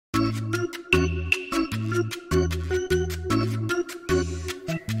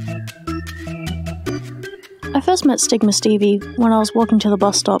I first met Stigma Stevie when I was walking to the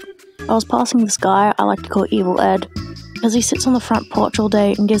bus stop. I was passing this guy I like to call Evil Ed, because he sits on the front porch all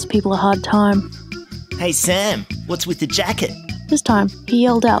day and gives people a hard time. Hey Sam, what's with the jacket? This time, he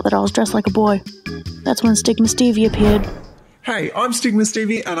yelled out that I was dressed like a boy. That's when Stigma Stevie appeared. Hey, I'm Stigma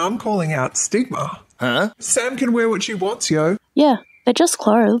Stevie and I'm calling out Stigma. Huh? Sam can wear what she wants, yo. Yeah, they're just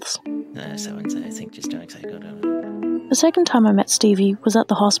clothes. So I think just don't say good. The second time I met Stevie was at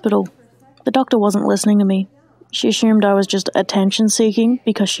the hospital. The doctor wasn't listening to me. She assumed I was just attention-seeking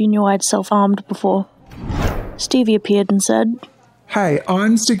because she knew I'd self-harmed before. Stevie appeared and said, Hey,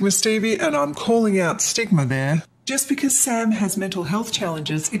 I'm Stigma Stevie and I'm calling out Stigma there. Just because Sam has mental health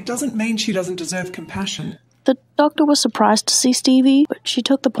challenges, it doesn't mean she doesn't deserve compassion. The doctor was surprised to see Stevie, but she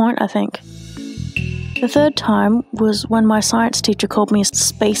took the point, I think. The third time was when my science teacher called me a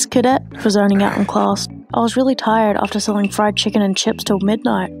space cadet for zoning out in class. I was really tired after selling fried chicken and chips till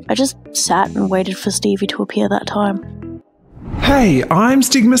midnight. I just sat and waited for Stevie to appear that time. Hey, I'm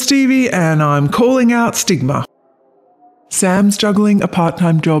Stigma Stevie and I'm calling out Stigma. Sam's juggling a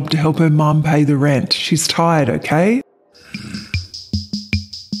part-time job to help her mum pay the rent. She's tired, okay?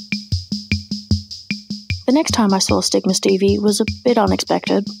 The next time I saw Stigma Stevie was a bit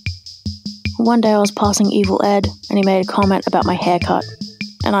unexpected. One day I was passing Evil Ed and he made a comment about my haircut.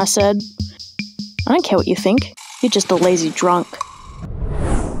 And I said, I don't care what you think, you're just a lazy drunk.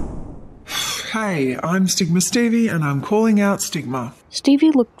 Hey, I'm Stigma Stevie and I'm calling out Stigma. Stevie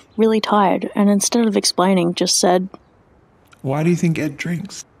looked really tired and instead of explaining just said, Why do you think Ed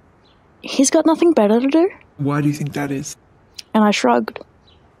drinks? He's got nothing better to do? Why do you think that is? And I shrugged.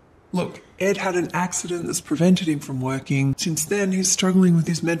 Look, Ed had an accident that's prevented him from working. Since then, he's struggling with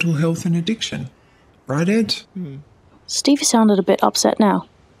his mental health and addiction. Right, Ed? Stevie sounded a bit upset now,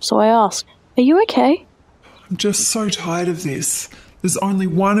 so I asked, Are you okay? I'm just so tired of this. There's only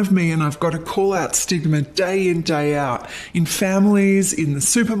one of me and I've got to call out stigma day in, day out. In families, in the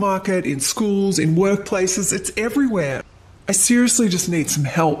supermarket, in schools, in workplaces, it's everywhere. I seriously just need some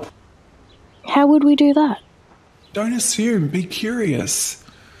help. How would we do that? Don't assume, be curious.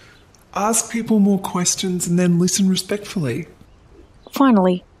 Ask people more questions and then listen respectfully.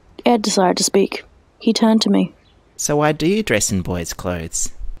 Finally, Ed decided to speak. He turned to me. So why do you dress in boys'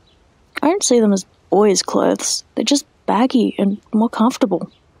 clothes? I don't see them as boys' clothes. They're just baggy and more comfortable.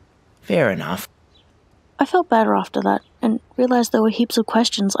 Fair enough. I felt better after that and realised there were heaps of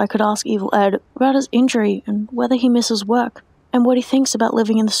questions I could ask Evil Ed about his injury and whether he misses work and what he thinks about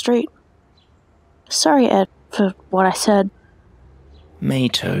living in the street. Sorry, Ed, for what I said. Me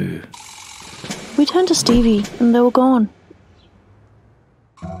too. We turned to Stevie and they were gone.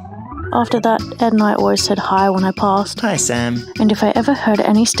 After that, Ed and I always said hi when I passed. Hi Sam. And if I ever heard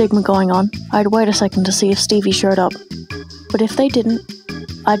any stigma going on, I'd wait a second to see if Stevie showed up. But if they didn't,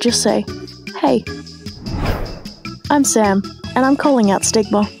 I'd just say, Hey, I'm Sam, and I'm calling out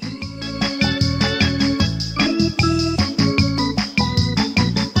Stigma.